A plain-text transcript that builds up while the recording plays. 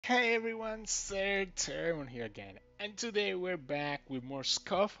Hey everyone, Sirturmund here again, and today we're back with more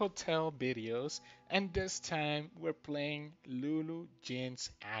Scuff Hotel videos, and this time we're playing Lulu Jinx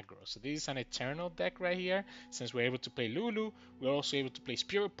Aggro. So this is an Eternal deck right here. Since we're able to play Lulu, we're also able to play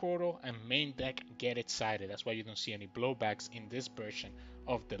Spirit Portal and main deck Get Excited. That's why you don't see any blowbacks in this version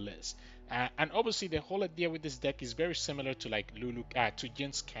of the list. And obviously the whole idea with this deck is very similar to like to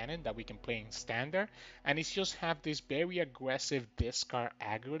Jinx Cannon that we can play in Standard, and it's just have this very aggressive discard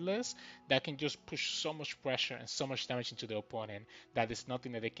aggro list that can just push so much pressure and so much damage into the opponent that there's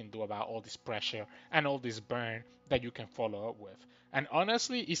nothing that they can do about all this pressure and all this burn that you can follow up with. And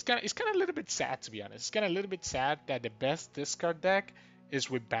honestly, it's kind of a little bit sad, to be honest. It's kind of a little bit sad that the best discard deck is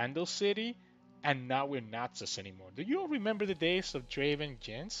with Bandle City and not with Noxus anymore. Do you all remember the days of Draven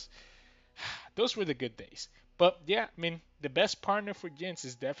Jinx? Those were the good days. But yeah, I mean, the best partner for Jinx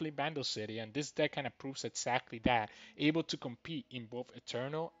is definitely Bandle City, and this deck kind of proves exactly that. Able to compete in both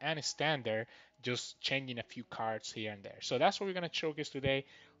Eternal and Standard, just changing a few cards here and there. So that's what we're going to showcase today.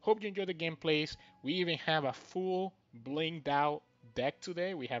 Hope you enjoy the gameplays. We even have a full blinged out deck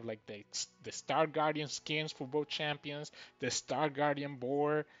today. We have like the Star Guardian skins for both champions, the Star Guardian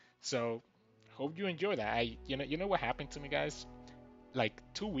board. So hope you enjoy that. You know what happened to me, guys? Like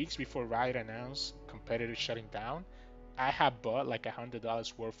 2 weeks before Riot announced competitors shutting down, I had bought like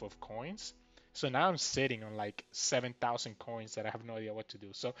 $100 worth of coins. So now I'm sitting on like 7,000 coins that I have no idea what to do.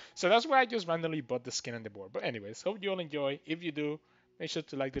 So that's why I just randomly bought the skin on the board. But anyways, hope you all enjoy. If you do, make sure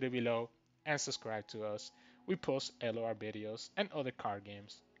to like the video below and subscribe to us. We post LOR videos and other card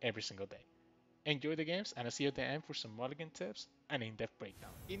games every single day. Enjoy the games, and I'll see you at the end for some mulligan tips and in-depth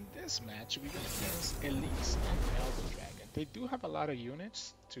breakdown. In this match, we're going against Elise and Elder Dragon. They do have a lot of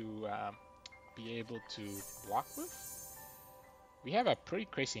units to be able to block with. We have a pretty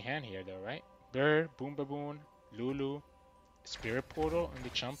crazy hand here though, right? Bird, Boom Baboon, Lulu, Spirit Portal on the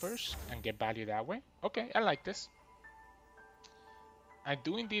Chumpers, and get value that way. Okay, I like this. I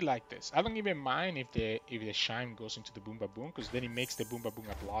do indeed like this. I don't even mind if the Shine goes into the Boom Baboon, because then it makes the Boom Baboon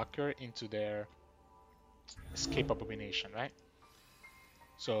a blocker into their Escape Abomination, right?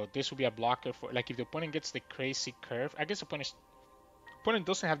 So this will be a blocker for, like, if the opponent gets the crazy curve. I guess the opponent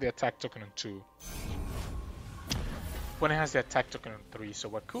doesn't have the attack token on 2. Opponent has the attack token on 3. So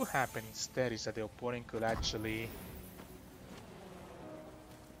what could happen instead is that the opponent could actually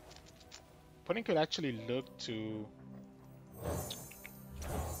look to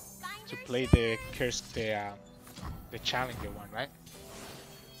play the the challenger one, right?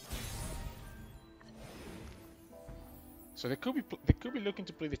 So they could be looking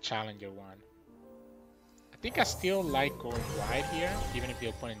to play the challenger one. I think I still like going wide here, even if the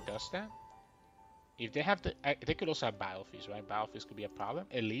opponent does that. If they have they could also have Battlefields, right? Battlefields could be a problem.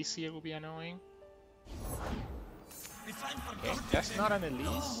 Elise here will be annoying. Okay, that's not an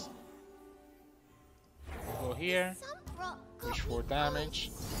Elise. Go here, push for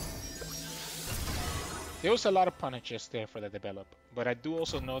damage. There was a lot of punishes there for the develop, but I do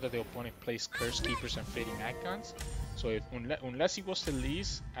also know that the opponent plays Curse Keepers and Fading Icons. So unless it was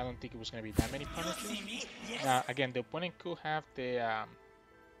Elise, I don't think it was going to be that many punishes. Now again, the opponent could have the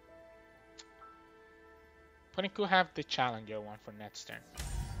challenger one for next turn.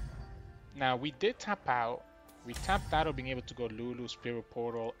 Now we did tap out. We tapped out of being able to go Lulu, Spirit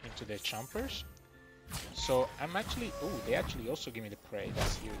Portal into the Chumpers. So I'm actually, oh, they actually also give me the Prey.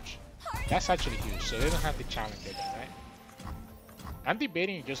 That's huge. That's actually huge. So they don't have the challenger then, right? I'm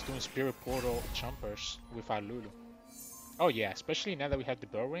debating just doing Spirit Portal Chumpers without Lulu. Oh yeah, especially now that we have the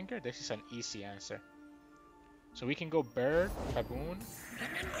Bellringer, this is an easy answer. So we can go Bird, Baboon,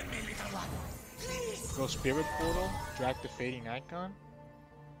 go Spirit Portal, drag the Fading Icon,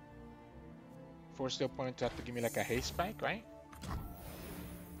 force the opponent to have to give me like a haste spike, right?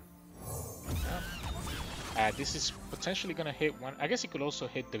 This is potentially gonna hit one. I guess it could also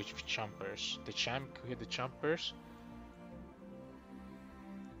hit the Chumpers. The champ could hit the Chumpers.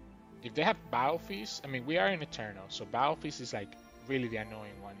 If they have Battle Feast, I mean, we are in Eternal, so Battle Feast is like really the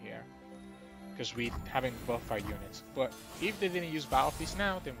annoying one here, because we haven't buffed our units. But if they didn't use Battle Feast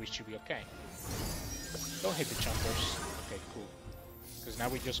now, then we should be okay. Don't hit the Chumpers. Okay, cool. Because now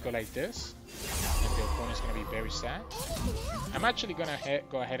we just go like this, and the opponent's gonna be very sad. I'm actually gonna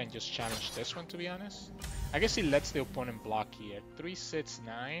go ahead and just challenge this one, to be honest. I guess he lets the opponent block here. 3, 6,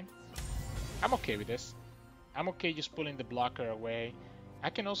 9. I'm okay with this. I'm okay just pulling the blocker away. I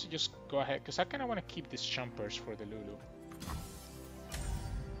can also just go ahead, because I kind of want to keep these Chumpers for the Lulu.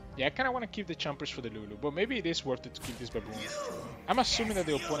 Yeah, I kind of want to keep the Chumpers for the Lulu, but maybe it is worth it to keep this Baboon. I'm assuming that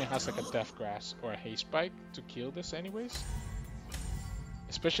the opponent has like a Death Grass or a Haste Spike to kill this anyways.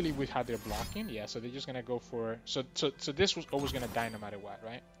 especially with how they're blocking. Yeah, so they're just gonna go for so this was always gonna die no matter what,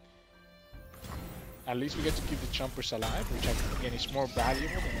 right? At least we get to keep the Chompers alive, which again is more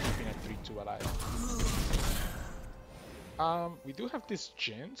valuable than keeping a 3-2 alive. We do have this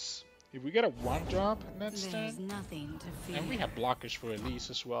Jinx. If we get a 1-drop next turn, and we have blockers for Elise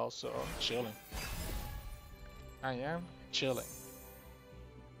as well, so I'm chilling. I am chilling.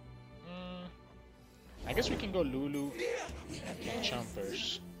 I guess we can go Lulu and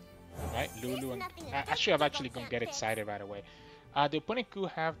Chompers. Right? Lulu and... Actually, I'm actually going to get excited right away. The opponent could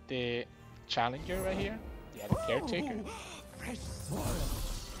have the Challenger right here. Yeah, the Caretaker.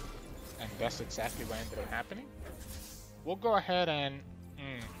 And that's exactly what ended up happening. We'll go ahead and...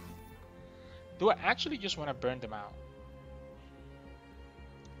 Do I actually just want to burn them out?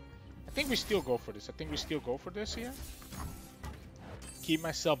 I think we still go for this. Here. Keep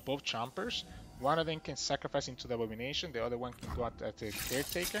myself both Chompers. One of them can sacrifice into the Abomination. The other one can go out as a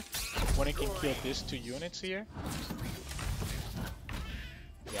Caretaker. One can kill these 2 units here.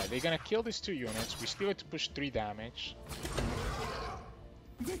 Yeah, they're gonna kill these 2 units. We still have to push 3 damage.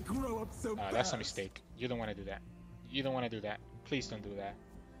 That's a mistake. You don't want to do that. You don't want to do that. Please don't do that.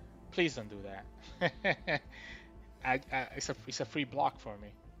 Please don't do that. It's a free block for me.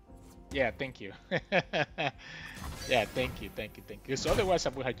 Yeah, thank you. Yeah, thank you. Because otherwise I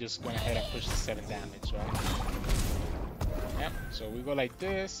would have just gone ahead and pushed the 7 damage, right? Yeah, so we go like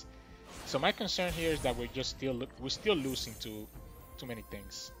this. So my concern here is that we're still losing to too many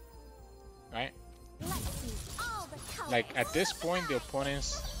things, right? Like at this point, the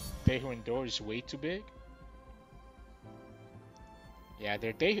opponent's Day Who Endure is way too big. Yeah,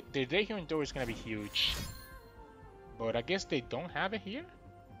 their Day Who Endure is gonna be huge, but I guess they don't have it here.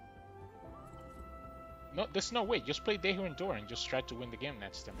 No, there's no way. Just play Day Who Endure and just try to win the game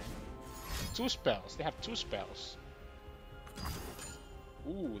next time, man. 2 spells. They have 2 spells.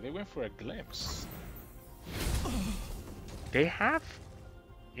 Ooh, they went for a glimpse. They have...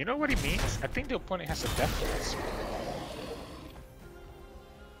 You know what it means? I think the opponent has a Death Grasp.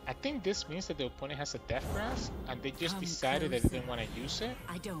 I think this means that the opponent has a Death Grasp and they just decided that they didn't want to use it.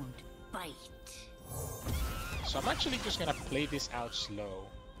 I don't bite. So I'm actually just gonna play this out slow.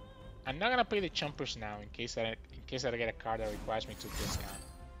 I'm not gonna play the Chompers now in case I get a card that requires me to discount.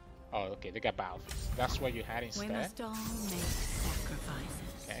 Oh, okay, they got Battle Fist. That's what you had instead. We must all make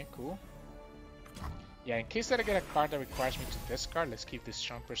sacrifices. Okay, cool. Yeah, in case that I get a card that requires me to discard, let's keep this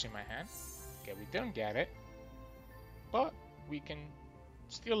Chompers in my hand. Okay, we didn't get it, but we can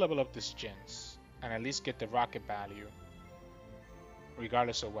still level up this Jinx and at least get the rocket value,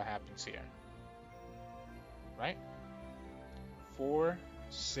 regardless of what happens here. Right? 4,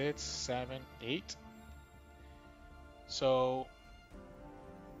 6, 7, 8. So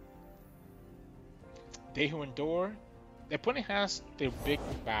Day Who Endure. The opponent has the big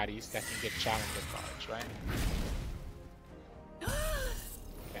bodies that can get challenger cards, right?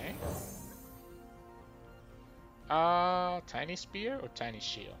 Okay. Tiny Spear or Tiny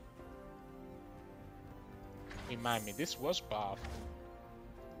Shield? Remind me, this was buffed.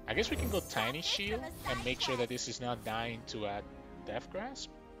 I guess we can go Tiny Shield and make sure that this is not dying to a Death Grasp.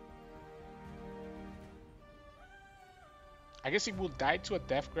 I guess it will die to a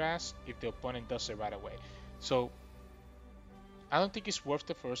Death Grasp if the opponent does it right away. So I don't think it's worth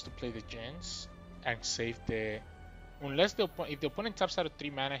it for us to play the Jinx and save the... Unless if the opponent taps out of 3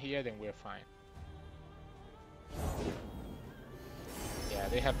 mana here, then we're fine. Yeah,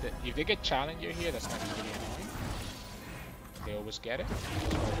 they have the... If they get Challenger here, that's gonna be really annoying. They always get it.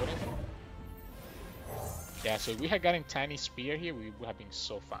 Yeah, so if we had gotten Tiny Spear here, we would have been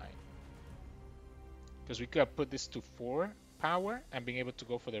so fine. Because we could have put this to 4 power and being able to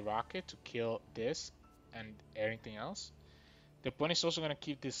go for the rocket to kill this and everything else. The opponent is also going to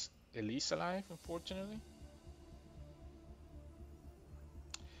keep this Elise alive, unfortunately.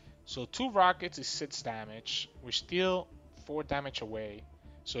 So 2 rockets is 6 damage. We're still 4 damage away.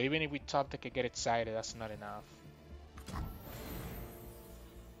 So even if we top deck and get excited, that's not enough.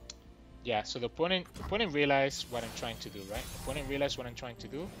 Yeah, so the opponent realized what I'm trying to do, right? The opponent realized what I'm trying to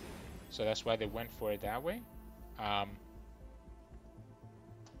do. So that's why they went for it that way. I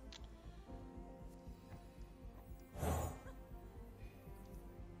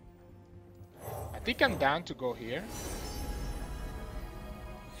think I'm down to go here.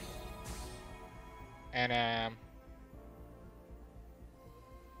 And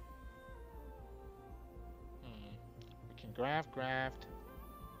we can graft.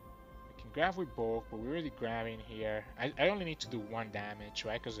 We can graft with both, but we're already grabbing here. I only need to do 1 damage,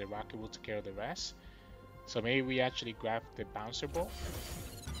 right? Because the rocket will take care of the rest. So maybe we actually grab the bouncer ball.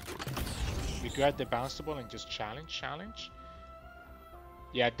 We grab the bouncer ball and just challenge.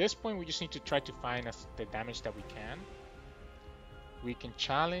 Yeah, at this point we just need to try to find the damage that we can. We can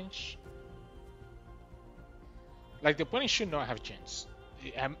challenge. Like, the opponent should not have Jinx.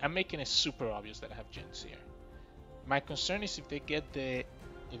 I'm making it super obvious that I have Jinx here. My concern is if they get the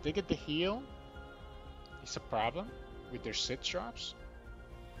heal, it's a problem with their 6 drops.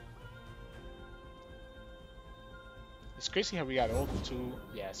 It's crazy how we got all 2.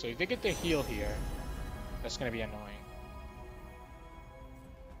 Yeah, so if they get the heal here, that's gonna be annoying.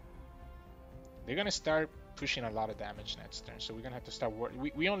 They're gonna start pushing a lot of damage next turn, so we're gonna have to start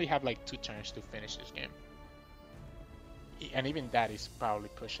working. We only have like 2 turns to finish this game. And even that is probably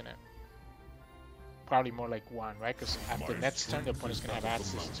pushing it. Probably more like 1, right? Because after next turn, the opponent's gonna have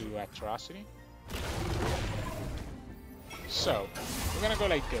access to Atrocity. So, we're gonna go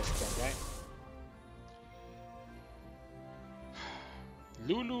like this then, right?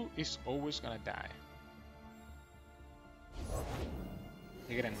 Lulu is always gonna die.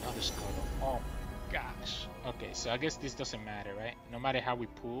 You get another Scuttle. Oh my gosh. Okay, so I guess this doesn't matter, right? No matter how we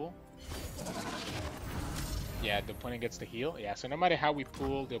pull. Yeah, the opponent gets the heal. Yeah, so no matter how we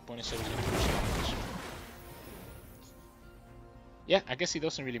pull, the opponent's always gonna push damage. Yeah, I guess it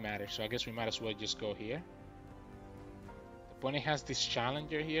doesn't really matter, so I guess we might as well just go here. The opponent has this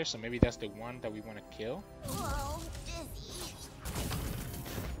challenger here, so maybe that's the one that we want to kill.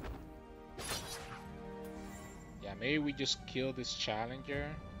 Yeah, maybe we just kill this challenger.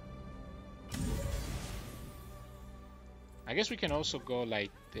 I guess we can also go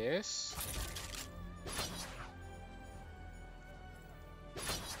like this.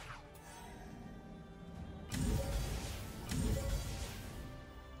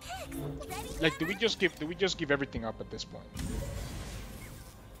 Like, do we just give everything up at this point?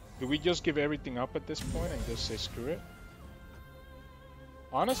 Do we just give everything up at this point and just say screw it?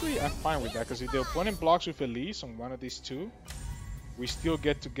 Honestly, I'm fine with that, because if the opponent blocks with Elise on one of these 2, we still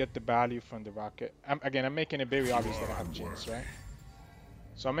get the value from the rocket. Again, I'm making it very obvious that I have Jinx, right?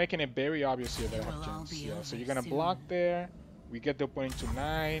 So I'm making it very obvious here that I have Jinx. Yeah, so you're gonna block there. We get the opponent to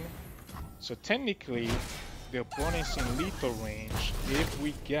 9. So technically, the opponent's in lethal range if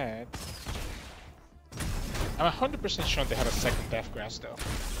we get... I'm 100% sure they have a second Death Grass though.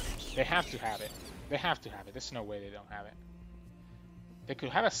 They have to have it. They have to have it. There's no way they don't have it. They could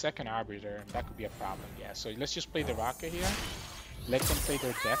have a second Arbiter, and that could be a problem. Yeah, so let's just play the Rocket here. Let them play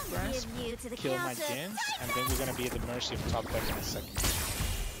their Death Grass, kill my Jinx, and then we're gonna be at the mercy of top deck in a second.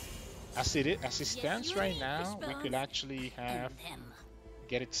 As it stands right now, we could actually have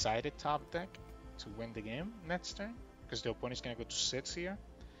Get Excited top deck to win the game next turn, because the opponent's gonna go to 6 here.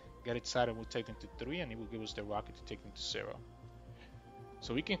 Get Excited will take them to 3, and it will give us the Rocket to take them to 0.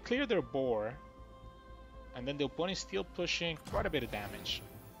 So we can clear their board, and then the opponent is still pushing quite a bit of damage.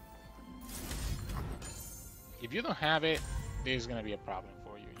 If you don't have it, there's gonna be a problem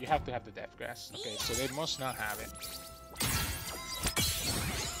for you. You have to have the Death Grass. Okay, so they must not have it.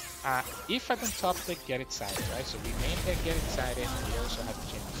 If I don't top deck Get Excited, right? So we main deck Get Excited, and we also have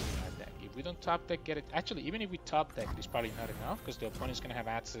Jinx in our deck. If we don't top deck Get It, actually, even if we top deck, it's probably not enough, because the opponent's gonna have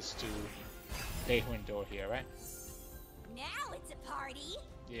access to Dehu Endure here, right? Now it's a party.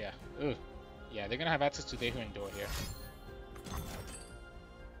 Yeah. Ugh. Yeah, they're gonna have access to Dehu Endure here.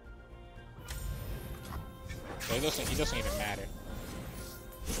 So it doesn't even matter.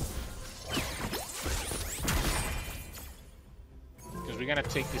 Because we're gonna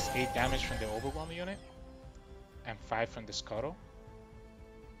take this 8 damage from the Overwhelm unit and 5 from the Scuttle.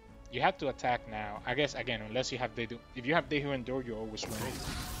 You have to attack now. I guess again, unless you have Dehu. If you have Dehu Endure, you're always winning.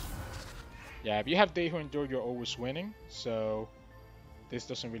 Yeah, if you have Dehu Endure, you're always winning. So this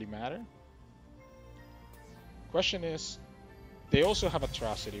doesn't really matter. Question is, they also have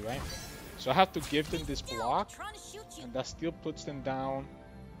Atrocity, right? So I have to give them this block, and that still puts them down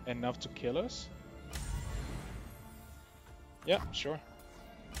enough to kill us. Yeah, sure.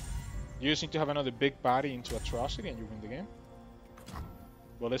 You just need to have another big body into Atrocity and you win the game.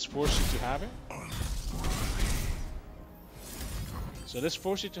 Well, let's force you to have it. So let's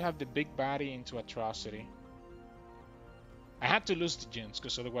force you to have the big body into Atrocity. I had to lose the Jinx,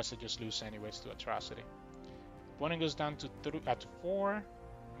 because otherwise I just lose anyways to Atrocity. Opponent goes down to 4.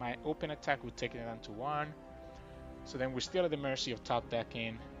 My open attack would take it down to 1. So then we're still at the mercy of top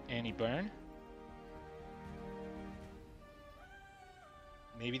decking any burn.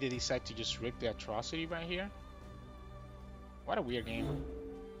 Maybe they decide to just rip the Atrocity right here. What a weird game.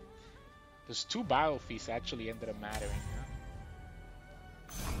 Those 2 Bio Feasts actually ended up mattering.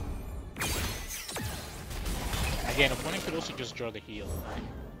 Huh? Again, opponent could also just draw the heal. Right?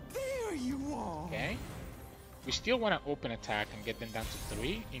 There you are. Okay. We still want to open attack and get them down to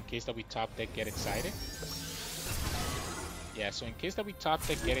 3 in case that we top deck Get Excited. Yeah, so in case that we top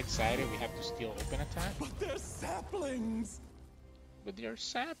deck get excited, we have to steal open attack. But they're saplings. But they're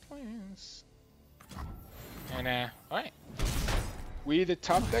saplings. And alright. We either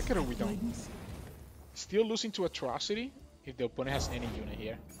top deck it or we don't. Still losing to Atrocity if the opponent has any unit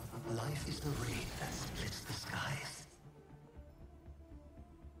here. Life is the rain that splits the skies.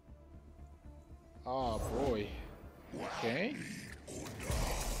 Oh boy. Okay.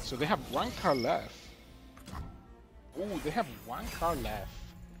 So they have one card left. Ooh, they have one card left.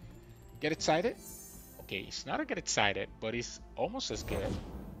 Get excited? Okay, it's not a get excited, but it's almost as good.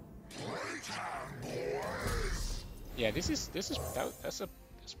 Yeah, that's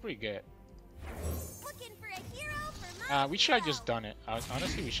pretty good. Looking for a hero for my We should have just done it.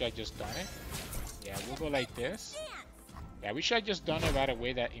 Honestly, we should have just done it. Yeah, we'll go like this. Yeah, we should have just done it right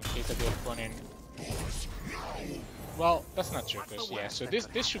away that in case of the opponent. Well, that's not true, cause yeah. So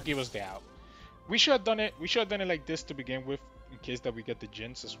this should give us the out. We should have done it. We should have done it like this to begin with, in case that we get the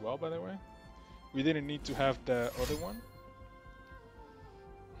Jinx as well. By the way, we didn't need to have the other one.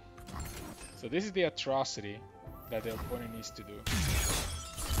 So this is the Atrocity that the opponent needs to do.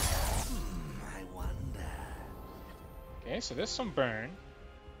 I wonder. Okay, so there's some burn.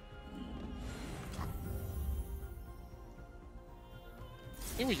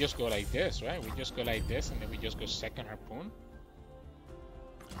 I think we just go like this, right? We just go like this, and then we just go second harpoon.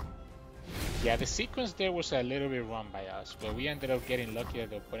 Yeah, the sequence there was a little bit wrong by us, but we ended up getting lucky that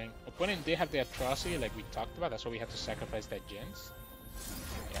the opponent did have the Atrocity, like we talked about. That's why we had to sacrifice that Jinx.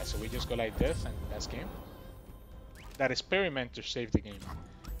 Yeah, so we just go like this, and that's game. That Experimenter saved the game.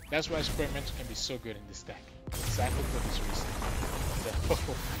 That's why Experimenter can be so good in this deck. Exactly for this reason.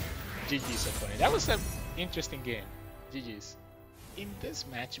 So, GG's opponent. That was an interesting game. GG's. In this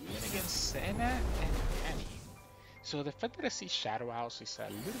match, we went against Senna and Annie. So the fact that I see Shadow House is a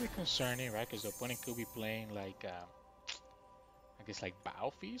little bit concerning, right? Because the opponent could be playing like, I guess like Bow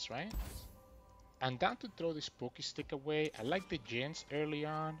Feast, right? I'm down to throw this Pokey Stick away. I like the Jinx early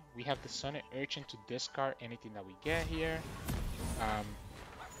on. We have the Sunny Urchin to discard anything that we get here. I'm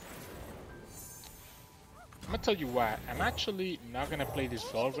gonna tell you what, I'm actually not gonna play this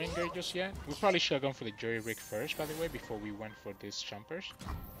Bell Ringer just yet. We probably should have gone for the Jury Rig first, by the way, before we went for these Jumpers.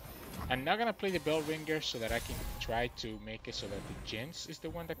 I'm not gonna play the Bell Ringer so that I can try to make it so that the Jinx is the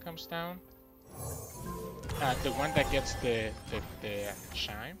one that comes down. The one that gets the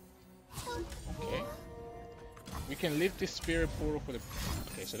Shine. Okay. We can leave the Spirit Portal for the...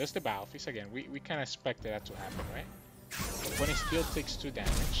 Okay, so that's the Bow Feast. Again, we kind of expected that to happen, right? But when it still takes 2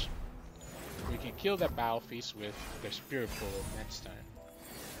 damage, we can kill that Bow Feast with the Spirit Portal next turn.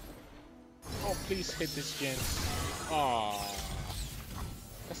 Oh, please hit this Jinx. Oh,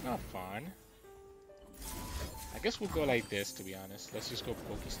 that's not fun. I guess we'll go like this, to be honest. Let's just go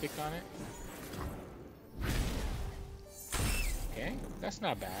Pokey Stick on it. Okay, that's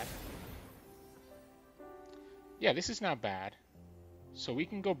not bad. Yeah, this is not bad. So we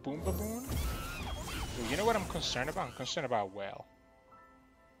can go Boom Baboon. Ooh, you know what I'm concerned about? I'm concerned about Well.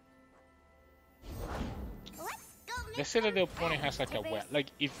 Let's say that the opponent has like a Well. Like,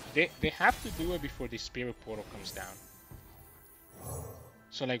 if they have to do it before the Spirit Portal comes down.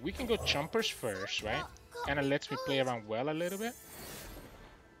 So like, we can go Chompers first, right? Kinda lets me play around Well a little bit.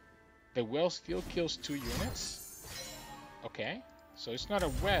 The Well still kills 2 units. Okay. So it's not a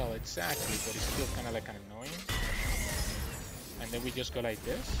Well exactly, but it's still kind of like an annoying. And then we just go like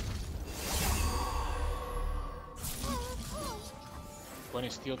this. When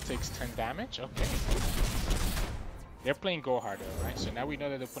it still takes 10 damage. Okay. They're playing Gohar though, right? So now we know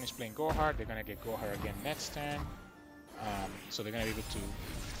that the opponent's playing Gohar. They're gonna get Gohar again next turn. So they're gonna be able to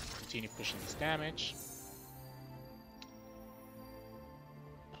continue pushing this damage.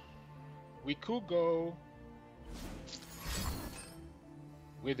 We could go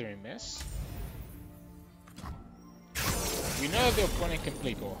Withering Miss. We know that the opponent can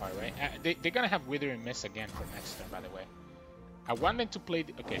play Gohar, right? They're gonna have Withering Miss again for next turn, by the way. I want them to play.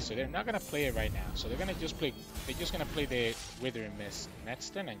 Okay, so they're not gonna play it right now. So they're gonna just play. They're just gonna play the Withering Miss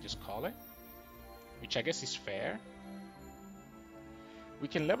next turn and just call it, which I guess is fair. We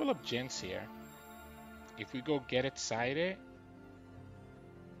can level up Jinx here. If we go Get Excited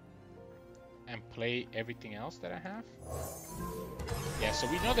and play everything else that I have. Yeah, so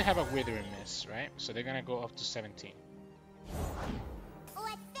we know they have a Withering Miss, right? So they're gonna go up to 17.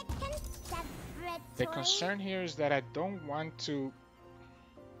 The concern here is that I don't want to...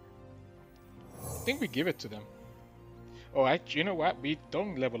 I think we give it to them. Oh, you know what? We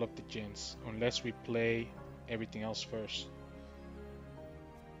don't level up the Jinx unless we play everything else first.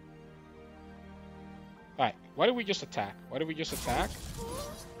 Alright, why don't we just attack? Why don't we just attack?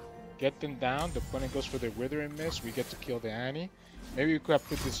 Get them down. The opponent goes for the Withering Mist. We get to kill the Annie. Maybe we could have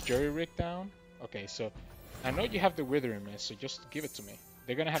put this Jury Rig down. Okay, so I know you have the Withering Mist, so just give it to me.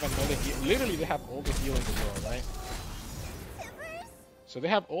 They're gonna have another heal. Literally, they have all the healing in the world, right? So they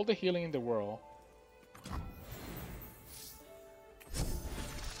have all the healing in the world.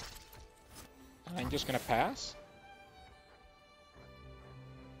 And I'm just gonna pass.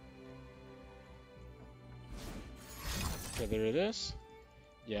 Okay, there it is.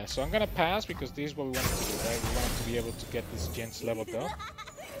 Yeah, so I'm gonna pass because this is what we wanted to do, right? We wanted to be able to get this Jinx leveled up.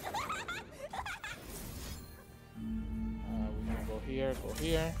 We're gonna go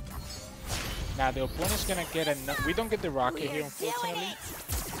here. Now the opponent's gonna get another. We don't get the rocket here, unfortunately.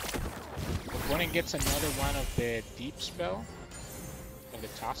 The opponent gets another one of the deep spell, of the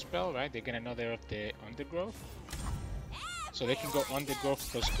top spell, right? They get another of the undergrowth. So they can go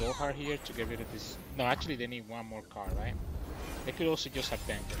undergrowth plus Gohar here to get rid of this. No, actually they need one more card, right? They could also just have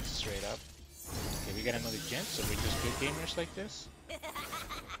Vengeance straight up. Okay, we got another Jinx, so we're just good gamers like this.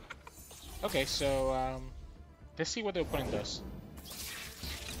 Okay, so let's see what the opponent does.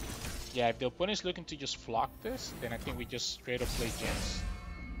 Yeah, if the opponent is looking to just flock this, then I think we just straight up play Jinx.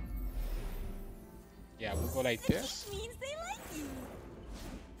 Yeah, we'll go like this.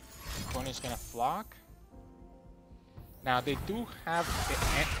 Opponent's gonna flock. Now they do have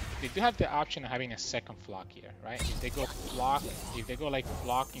the option of having a second flock here, right? If they go flock, if they go like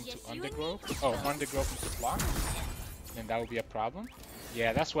flock into undergrowth, undergrowth into flock, then that would be a problem.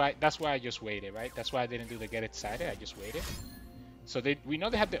 Yeah, that's why I just waited, right? That's why I didn't do the get it sided. I just waited. So we know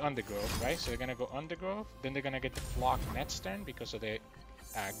they have the undergrowth, right? So they're gonna go undergrowth, then they're gonna get the flock next turn because of the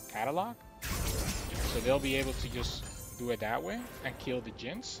catalog. So they'll be able to just do it that way and kill the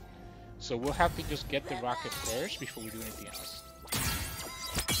Jinx. So we'll have to just get the rocket first before we do anything else.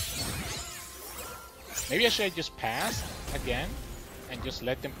 Maybe I should just pass again and just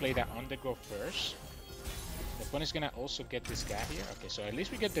let them play that undergrowth first. The opponent's gonna also get this guy here. Okay, so at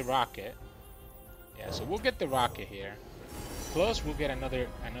least we get the rocket. Yeah, so we'll get the rocket here. Plus we'll get another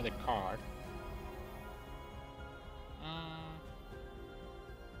card.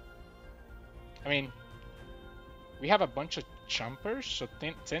 I mean, we have a bunch of chumpers, so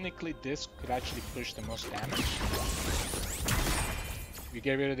technically this could actually push the most damage. We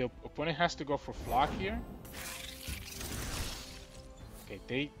get rid of the opponent has to go for flock here. Okay,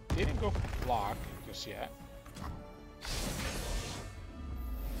 they didn't go for flock just yet.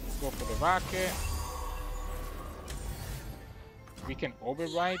 Go for the rocket. We can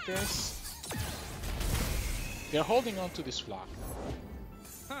override this. They're holding on to this flock.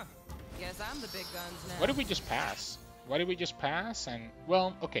 Huh. Guess I'm the big guns now. What if we just pass? What if we just pass and...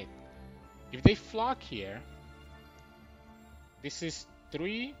 Well, okay. If they flock here... This is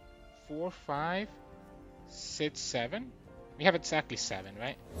 3, 4, 5, 6, 7. We have exactly 7,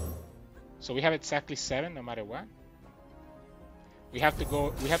 right? So we have exactly 7 no matter what. We have to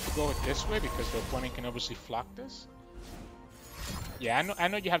go it this way because the opponent can obviously flock this. Yeah, I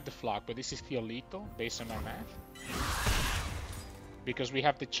know you have the flock, but this is still lethal based on my math. Because we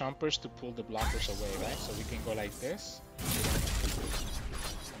have the chompers to pull the blockers away, right? So we can go like this.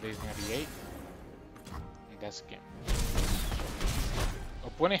 And this is gonna be 8. And that's game.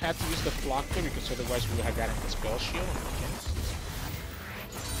 Opponent had to use the flocker because otherwise we would have gotten the spell shield on the Jinx.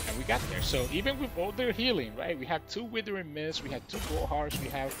 And we got there. So even with all their healing, right? We had 2 Withering Mist, we had 2 Gohars, we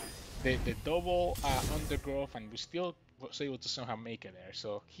have the double undergrowth, and we still was able to somehow make it there.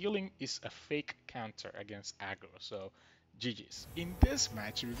 So healing is a fake counter against aggro. So GG's. In this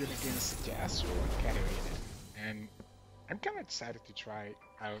match, we're going against Yasuo Katarina, and I'm kind of excited to try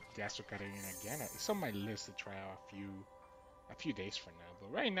out Yasuo Katarina again. It's on my list to try out a few days from now,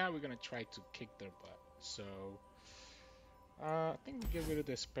 but right now we're going to try to kick their butt. So I think we get rid of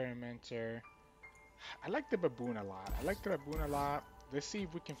the Experimenter. I like the Baboon a lot. Let's see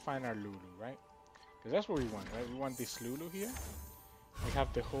if we can find our Lulu, right? Because that's what we want, right? We want this Lulu here. We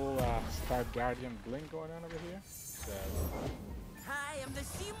have the whole Star Guardian Bling going on over here. So, I am the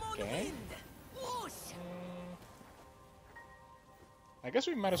Simon okay. Wind. I guess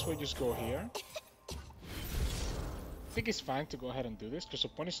we might as well just go here. I think it's fine to go ahead and do this because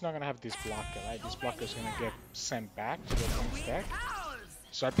opponent's not going to have this blocker, right? This blocker is going to get sent back to the opponent's deck.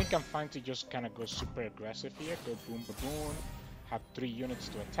 So I think I'm fine to just kind of go super aggressive here. Go boom, baboon. Have 3 units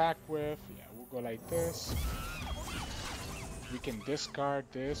to attack with. Yeah, we'll go like this. We can discard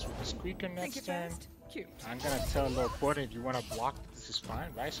this with the Squeaker next turn. I'm going to tell the opponent if you want to block, this is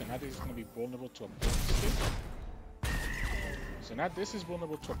fine, right? So now this is going to be vulnerable to a Pokey Stick. So now this is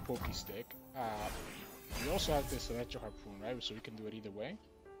vulnerable to a Pokey Stick. We also have this Electro Harpoon, right? So we can do it either way.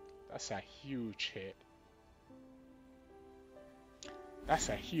 That's a huge hit. That's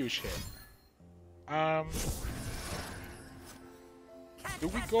a huge hit. Do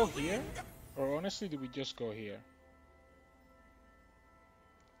we go here? Or honestly, do we just go here?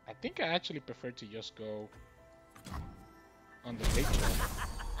 I think I actually prefer to just go on the big one.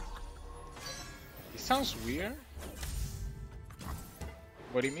 It sounds weird,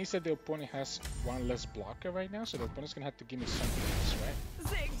 but it means that the opponent has one less blocker right now, so the opponent's gonna have to give me something else, right?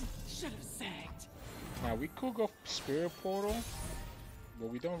 Zigged. Should have zagged. Now we could go Spirit Portal, but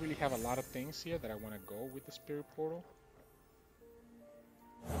we don't really have a lot of things here that I want to go with the Spirit Portal.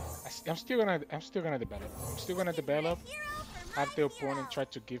 I'm still gonna develop. I'm still gonna develop. Have the opponent try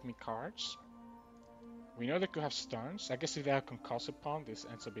to give me cards. We know they could have stuns. I guess if they have Concussive Palm, this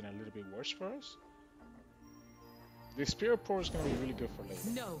ends up being a little bit worse for us. The Spirit Portal is gonna be really good for later.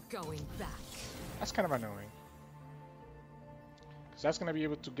 No going back. That's kind of annoying, because that's gonna be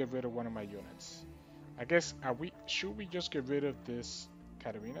able to get rid of one of my units. I guess should we just get rid of this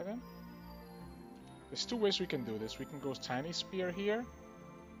Katarina then? There's two ways we can do this. We can go Tiny Spear here,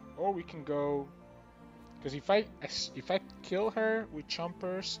 or we can go, because if I kill her with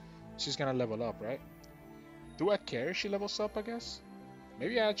Chompers, she's gonna level up, right? Do I care if she levels up? I guess.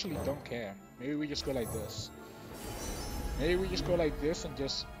 Maybe I actually don't care. Maybe we just go like this. Maybe we just go like this and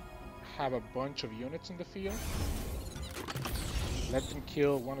just have a bunch of units in the field. Let them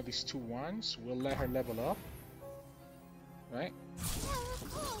kill one of these 2/1s. We'll let her level up. Right?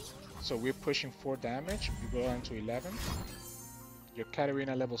 So we're pushing 4 damage. We go on to 11. Your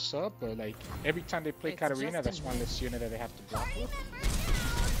Katarina levels up, but like every time they play Katarina, that's one less unit that they have to block with.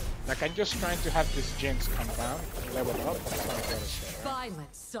 Like I'm just trying to have this Jinx come down and level up. That's not a better shit, right?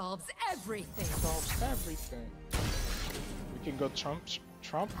 Violence solves everything. Solves everything. We can go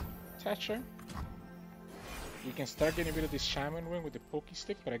Trump Thatcher. We can start getting rid of this Shaman Wing with the Pokey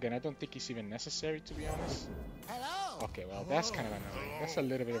Stick, but again, I don't think it's even necessary, to be honest. Hello. Okay, well, that's kind of annoying. That's a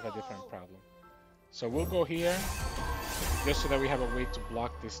little bit of a different problem. So we'll go here, just so that we have a way to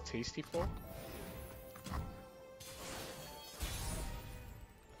block this Tasty Folk.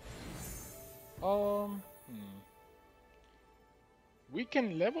 We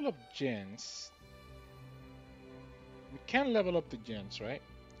can level up Jinx. We can level up the Jinx, right?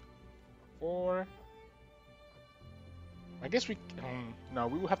 Or I guess we no,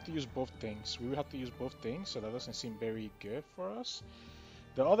 we will have to use both things. We will have to use both things, so that doesn't seem very good for us.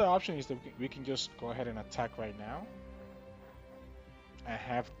 The other option is that we can just go ahead and attack right now and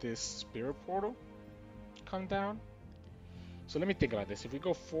have this Spirit Portal come down. So let me think about this. If we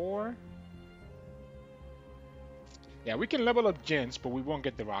go 4, yeah, we can level up Jinx, but we won't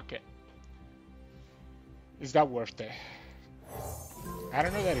get the rocket. Is that worth it? I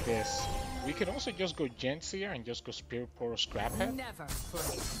don't know that it is. We can also just go Jinx here and just go Spirit Portal Scraphead. Never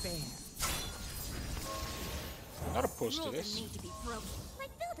play fair. I'm not opposed to this.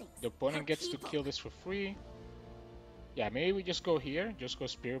 The opponent gets to kill this for free. Yeah, maybe we just go here, just go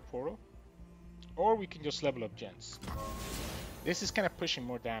Spirit Portal. Or we can just level up Jinx. This is kind of pushing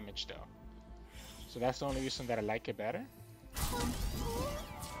more damage though. So that's the only reason that I like it better.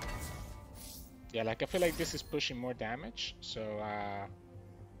 Yeah, like I feel like this is pushing more damage. So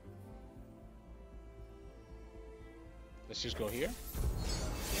let's just go here.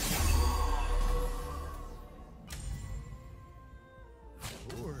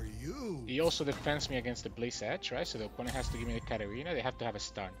 Who are you? He also defends me against the Blaze Edge, right? So the opponent has to give me the Katarina. They have to have a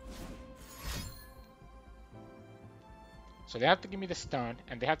stun. So they have to give me the stun,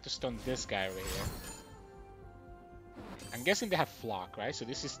 and they have to stun this guy right here. I'm guessing they have Flock, right? So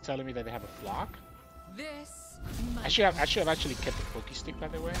this is telling me that they have a Flock. This I should have actually kept the Pokey Stick, by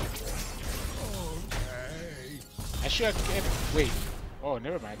the way. Okay. I should have kept. Wait. Oh,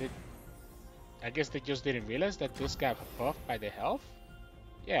 never mind. I guess they just didn't realize that this got buffed by the health.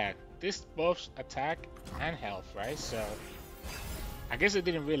 Yeah, this buffs attack and health, right? So I guess they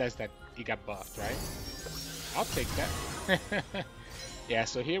didn't realize that he got buffed, right? I'll take that. Yeah,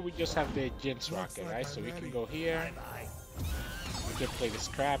 so here we just have the Jinx Rocket, right? So we can go here. We can play the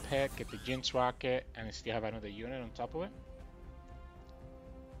Scrap Head, get the Jinx Rocket, and still have another unit on top of it.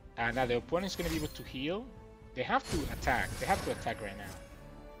 And now the opponent's going to be able to heal. They have to attack. They have to attack right now.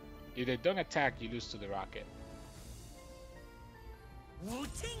 If they don't attack, you lose to the Rocket.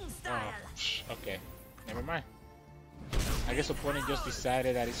 Wu-Ting style. Oh, okay. Never mind. I guess opponent just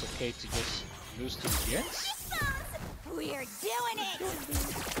decided that it's okay to just lose to the Jinx. We're doing it!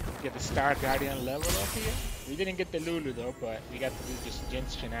 Get the Star Guardian level up here. We didn't get the Lulu though, but we got to do just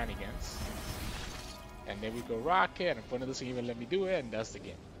Jinx shenanigans. And then we go Rocket, and opponent doesn't even let me do it, and that's the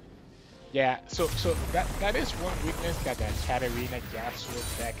game. Yeah, so that is one weakness that the Katarina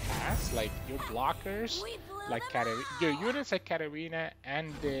Yasuo deck has. Like, your blockers like your units like Katarina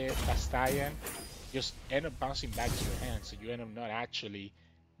and the Bastion just end up bouncing back to your hand, so you end up not actually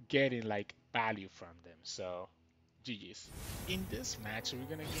getting like value from them. So GG's. In this match, we're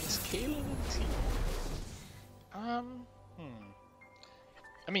gonna against Caitlyn and Teemo.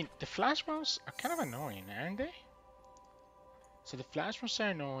 I mean, the flash bombs are kind of annoying, aren't they? So the flash bombs are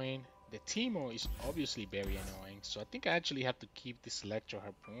annoying. The Teemo is obviously very annoying. So I think I actually have to keep this Electro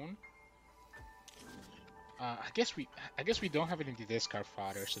Harpoon. I guess we don't have it in the discard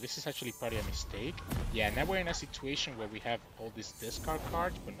fodder, so this is actually probably a mistake. Yeah, now we're in a situation where we have all these discard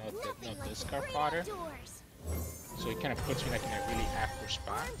cards, but not discard fodder. So it kind of puts me like in a really awkward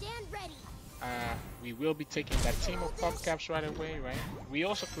spot. We will be taking that Teemo pop caps right away, right? We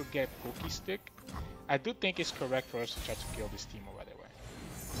also could get Pokey Stick. I do think it's correct for us to try to kill this Teemo right away.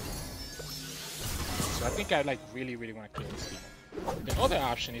 So I think I like really want to kill this Teemo. The other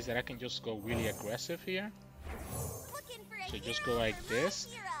option is that I can just go really aggressive here. So just go like this.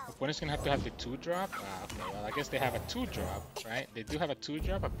 Opponent's gonna have to have the 2-drop. Okay, well I guess they have a 2-drop, right? They do have a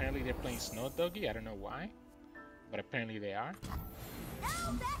 2-drop. Apparently they're playing Snow Doggy. I don't know why, but apparently they are.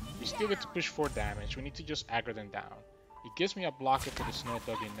 We still get to push 4 damage. We need to just aggro them down. It gives me a blocker for the Snow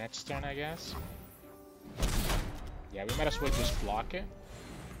Doggy next turn, I guess. Yeah, we might as well just block it.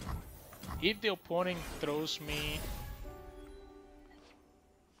 If the opponent throws me...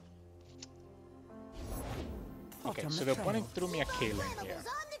 Okay, so the opponent threw me a Caitlyn here.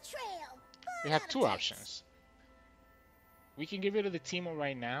 We have 2 options. We can get rid of the Teemo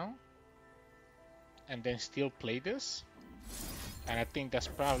right now and then still play this. And I think that's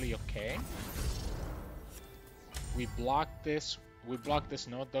probably okay. We block this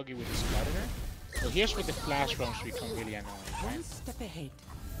Snow Doggy with the Splutter. So here's where the flash roams become really annoying, right?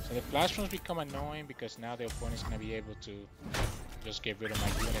 So the flash roams become annoying because now the opponent's gonna be able to just get rid of my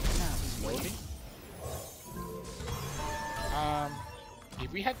unit slowly.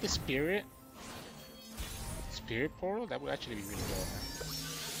 If we had the Spirit Portal, that would actually be really good. Man.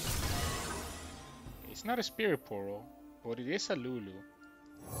 It's not a Spirit Portal, but it is a Lulu.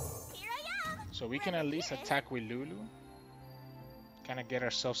 So we can at least attack with Lulu. Kind of get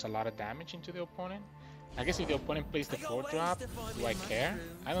ourselves a lot of damage into the opponent. I guess if the opponent plays the 4-drop, do I care?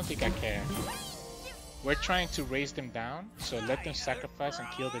 I don't think I care. We're trying to raise them down, so let them sacrifice and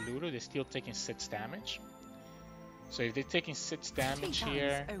kill the Lulu. They're still taking 6 damage. So if they're taking 6 damage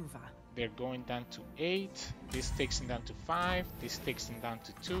here, they're going down to 8. This takes them down to 5. This takes them down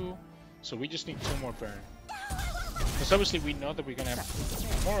to 2. So we just need 2 more burn. Because obviously we know that we're gonna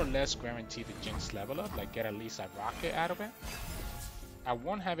more or less guarantee the Jinx level up, like get at least a rocket out of it. I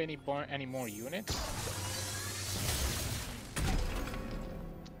won't have any more units.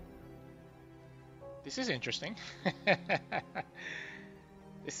 This is interesting.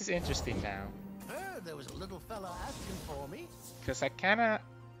 This is interesting now. There was a little fella asking for me. Because I kinda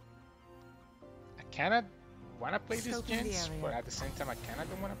wanna play this Jinx, but at the same time I kinda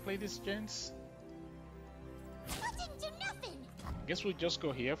don't wanna play this Jinx. I guess we'll just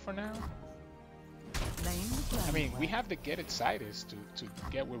go here for now. I mean, we have the Get Excited to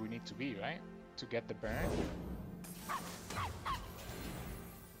get where we need to be, right? To get the burn.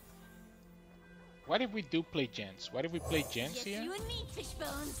 What if we do play Jinx? What if we play Jinx here? You and me,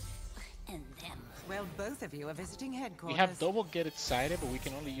 Fishbones. And them. Well, both of you are visiting headquarters. We have double Get Excited, but we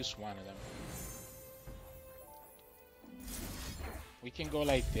can only use one of them. We can go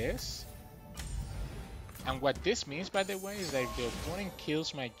like this. And what this means, by the way, is that if the opponent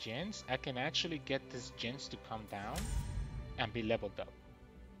kills my Jinx, I can actually get this Jinx to come down and be leveled up.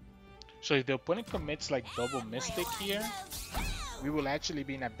 So if the opponent commits like double Mystic here, we will actually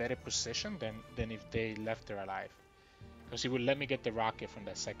be in a better position than if they left her alive. Because it will let me get the rocket from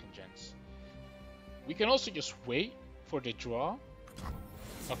that second Jinx. We can also just wait for the draw.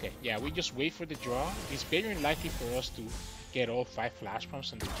 Okay, yeah, we just wait for the draw. It's very unlikely for us to get all 5 flash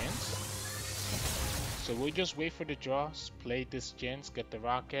bombs on the Jinx. So we'll just wait for the draws, play this Jinx, get the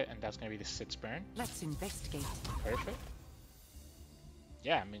rocket, and that's gonna be the 6 burn. Let's investigate. Perfect.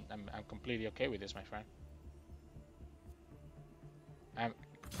 Yeah, I mean, I'm completely okay with this, my friend. I'm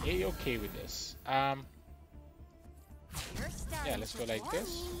a-okay with this. Yeah, let's go like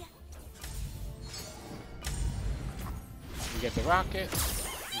this. We get the rocket.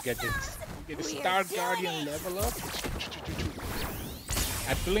 We get the Star Guardian level up.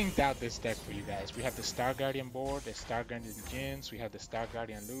 I blinked out this deck for you guys. We have the Star Guardian board, the Star Guardian Jinx, we have the Star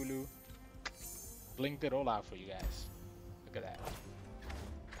Guardian Lulu. Blinked it all out for you guys. Look at that.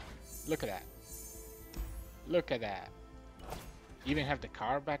 Look at that. Look at that. Even have the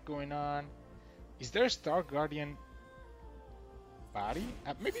car back going on. Is there a Star Guardian body?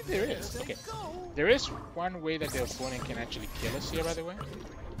 Maybe there is. Okay. There is one way that the opponent can actually kill us here, by the way.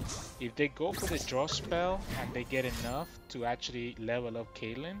 If they go for the draw spell and they get enough to actually level up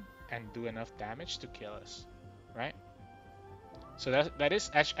Caitlyn and do enough damage to kill us, right? So that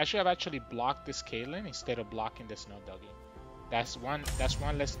is I should have actually blocked this Caitlyn instead of blocking this Snow Doggy. That's one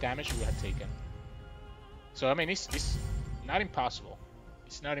less damage we had taken. So I mean it's not impossible.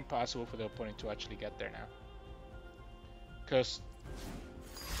 It's not impossible for the opponent to actually get there now. Because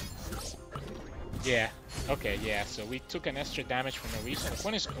yeah, okay, yeah. So we took an extra damage for no reason.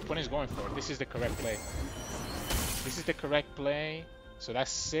 Opponent is going for it. This is the correct play. This is the correct play. So that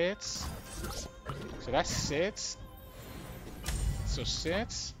sits. So that sits. So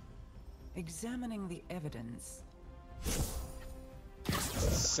sits. Examining the evidence.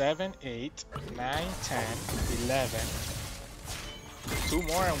 7, 8, 9, 10, 11. 2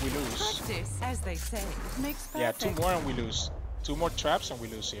 more and we lose. Practice, as they say, makes perfect. Yeah, 2 more and we lose. 2 more traps and we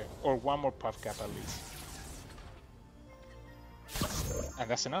lose here. Or 1 more puff cap at least. And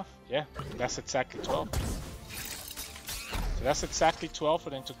that's enough. Yeah, that's exactly 12. So that's exactly 12 for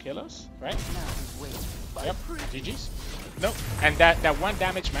them to kill us, right? Yep, GG's. No, and that 1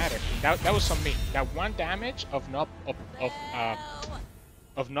 damage mattered. That was on me. That 1 damage of not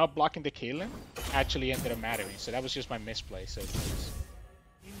blocking the Caitlyn actually ended up mattering. So that was just my misplay. So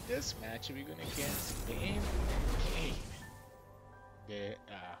in this match we're gonna get Vayne Kayn.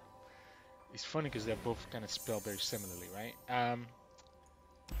 It's funny because they're both kind of spelled very similarly, right?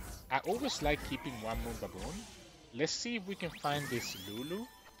 I always like keeping 1 Moon Baboon. Let's see if we can find this Lulu,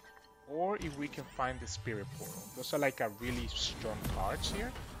 or if we can find the Spirit Portal. Those are like a really strong cards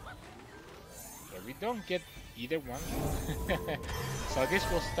here. Yeah, we don't get either one. So I guess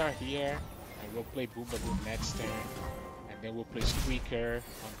we'll start here, and we'll play Boom Baboon next turn, and then we'll play Squeaker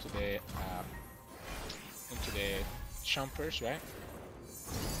onto the Chumpers, right?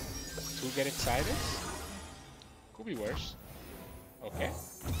 2 get excited. Could be worse. Okay.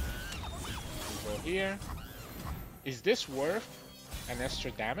 We go here. Is this worth an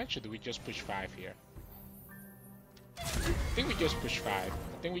extra damage, or do we just push 5 here? I think we just push 5. I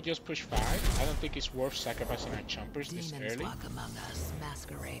think we just push 5. I don't think it's worth sacrificing our Chumpers this early. Walk among us,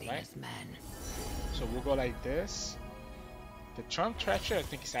 masquerading Right? as men. So we'll go like this. The Trump Treasure I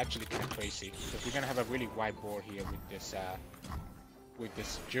think is actually kind of crazy, because we're gonna have a really wide board here with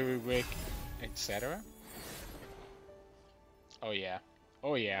this Jury Rig, etc. Oh yeah,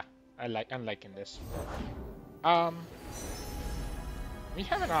 oh yeah. I'm liking this. We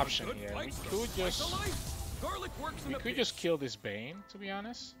have an option here. We could just kill this Bane, to be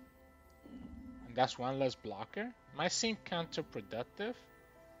honest. And that's 1 less blocker. Might seem counterproductive.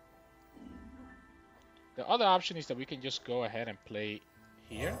 The other option is that we can just go ahead and play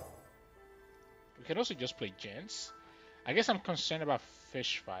here. We can also just play Jinx. I guess I'm concerned about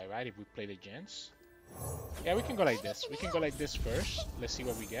Fish Fight, right? If we play the Jinx. Yeah, we can go like this. We can go like this first. Let's see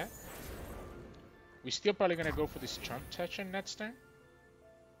what we get. We're still probably gonna go for this Trump Toucher next turn.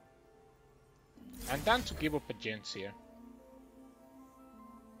 I'm down to give up a Jinx here.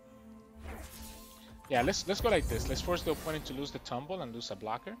 Yeah, let's go like this. Let's force the opponent to lose the tumble and lose a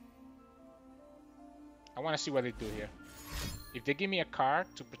blocker. I want to see what they do here. If they give me a card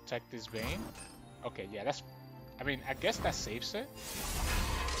to protect this Vayne, okay, yeah, that's. I mean, I guess that saves it.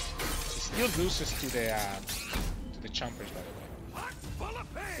 He still loses to the Chumpers, by the way.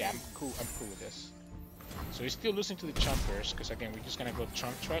 Yeah, I'm cool. I'm cool with this. So he's still losing to the Chumpers, because again, we're just gonna go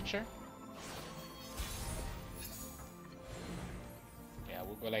Trump Treacher. Yeah,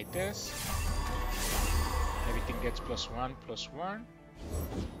 we'll go like this. Everything gets +1/+1.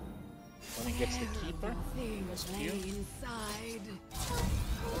 Only gets the Keeper. That's cute.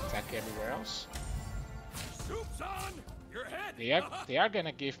 Attack everywhere else. They are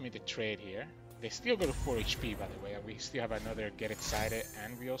gonna give me the trade here. They still go to 4 HP, by the way, and we still have another Get Excited,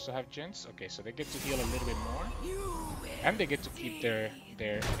 and we also have Jinx. Okay, so they get to heal a little bit more, and they get to keep their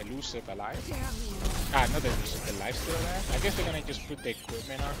elusive alive. Not the elusive, the life still alive. I guess they're gonna just put the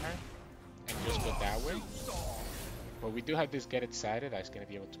equipment on her and just go that way. But we do have this Get Excited that's gonna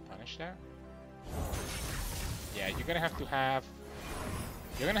be able to punish that. Yeah, you're gonna have to have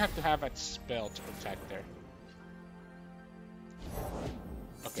a spell to protect her.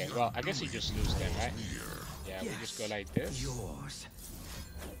 Okay, well, I guess you just lose them, right? Yeah, we just go like this.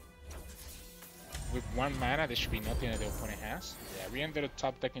 With 1 mana, there should be nothing that the opponent has. Yeah, we ended up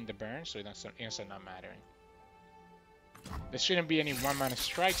top decking the burn, so it ends up not mattering. There shouldn't be any 1 mana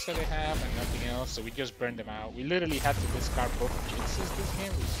strikes that they have and nothing else, so we just burned them out. We literally had to discard both Jinxes this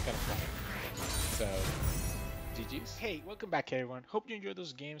game, which is kind of funny. So, GG's. Hey, welcome back everyone. Hope you enjoyed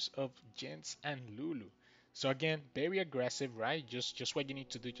those games of Jinx and Lulu. So again, very aggressive, right? Just what you need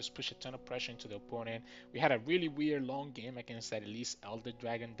to do, just push a ton of pressure into the opponent. We had a really weird long game against that Elise Elder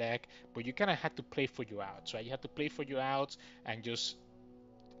Dragon deck, but you kind of had to play for your outs, right? You have to play for your outs and just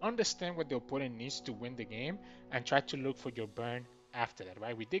understand what the opponent needs to win the game and try to look for your burn after that,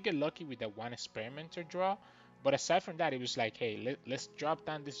 right? We did get lucky with that one experimenter draw, but aside from that, it was like, hey, let's drop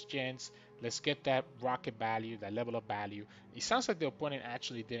down this gens, let's get that rocket value, that level of value. It sounds like the opponent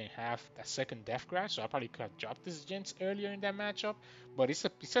actually didn't have that second death grasp, so I probably could have dropped this gens earlier in that matchup, but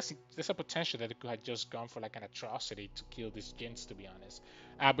there's a potential that it could have just gone for like an atrocity to kill this gens, to be honest.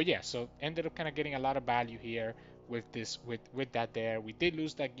 But yeah, so ended up kind of getting a lot of value here with this with that there. We did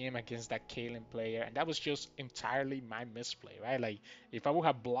lose that game against that Caitlyn player, and that was just entirely my misplay, right? Like if I would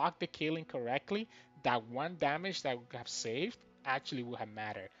have blocked the Caitlyn correctly, that one damage that would have saved actually would have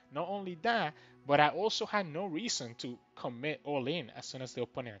mattered. Not only that, but I also had no reason to commit all in as soon as the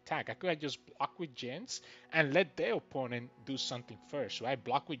opponent attacked. I could have just blocked with gens and let the opponent do something first, right?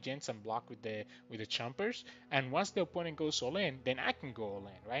 Block with gens and block with the chompers. And once the opponent goes all in, then I can go all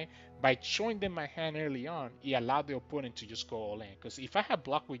in, right? By showing them my hand early on, it allowed the opponent to just go all in. Because if I had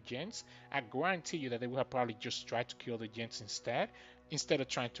blocked with gens, I guarantee you that they would have probably just tried to kill the gens instead of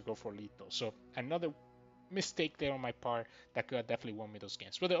trying to go for lethal. So another mistake there on my part that could have definitely won me those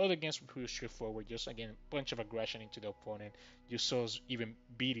games. But the other games were pretty straightforward. Just again, a bunch of aggression into the opponent. You saw us even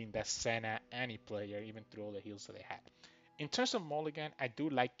beating that Senna Annie player, even through all the heals that they had. In terms of mulligan, I do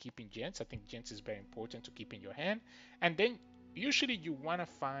like keeping gens. I think gens is very important to keep in your hand. And then usually you want to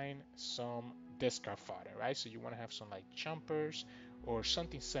find some discard fodder, right? So you want to have some like chumpers or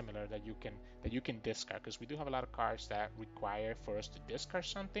something similar that you can discard, because we do have a lot of cards that require for us to discard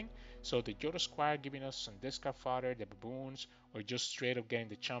something. So the Yoda Squire giving us some discard fodder, the baboons, or just straight up getting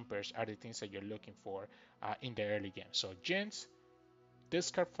the chumpers are the things that you're looking for in the early game. So gens,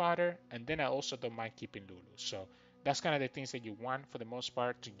 discard fodder, and then I also don't mind keeping Lulu. So that's kind of the things that you want for the most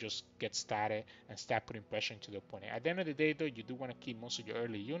part to just get started and start putting pressure into the opponent. At the end of the day, though, you do want to keep most of your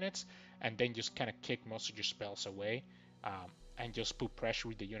early units and then just kind of kick most of your spells away. And just put pressure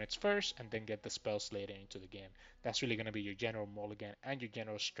with the units first and then get the spells later into the game. That's really going to be your general mulligan and your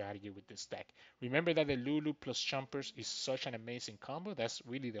general strategy with this deck. Remember that the Lulu plus Chompers is such an amazing combo. That's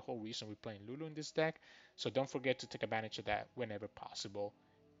really the whole reason we're playing Lulu in this deck. So don't forget to take advantage of that whenever possible,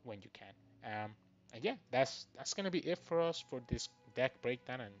 when you can. And yeah, that's going to be it for us for this deck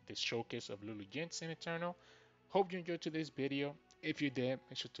breakdown and this showcase of Lulu Jinx in Eternal. Hope you enjoyed today's video. If you did,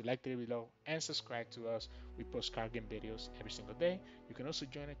 make sure to like the video below and subscribe to us. We post card game videos every single day. You can also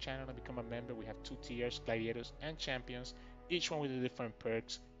join the channel and become a member. We have 2 tiers, Gladiators and Champions, each one with the different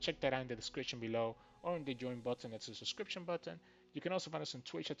perks. Check that out in the description below or in the join button. That's the subscription button. You can also find us on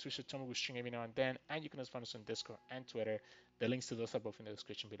Twitch at Sirturmund. We stream every now and then, and you can also find us on Discord and Twitter. The links to those are both in the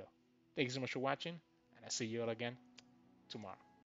description below. Thank you so much for watching, and I'll see you all again tomorrow.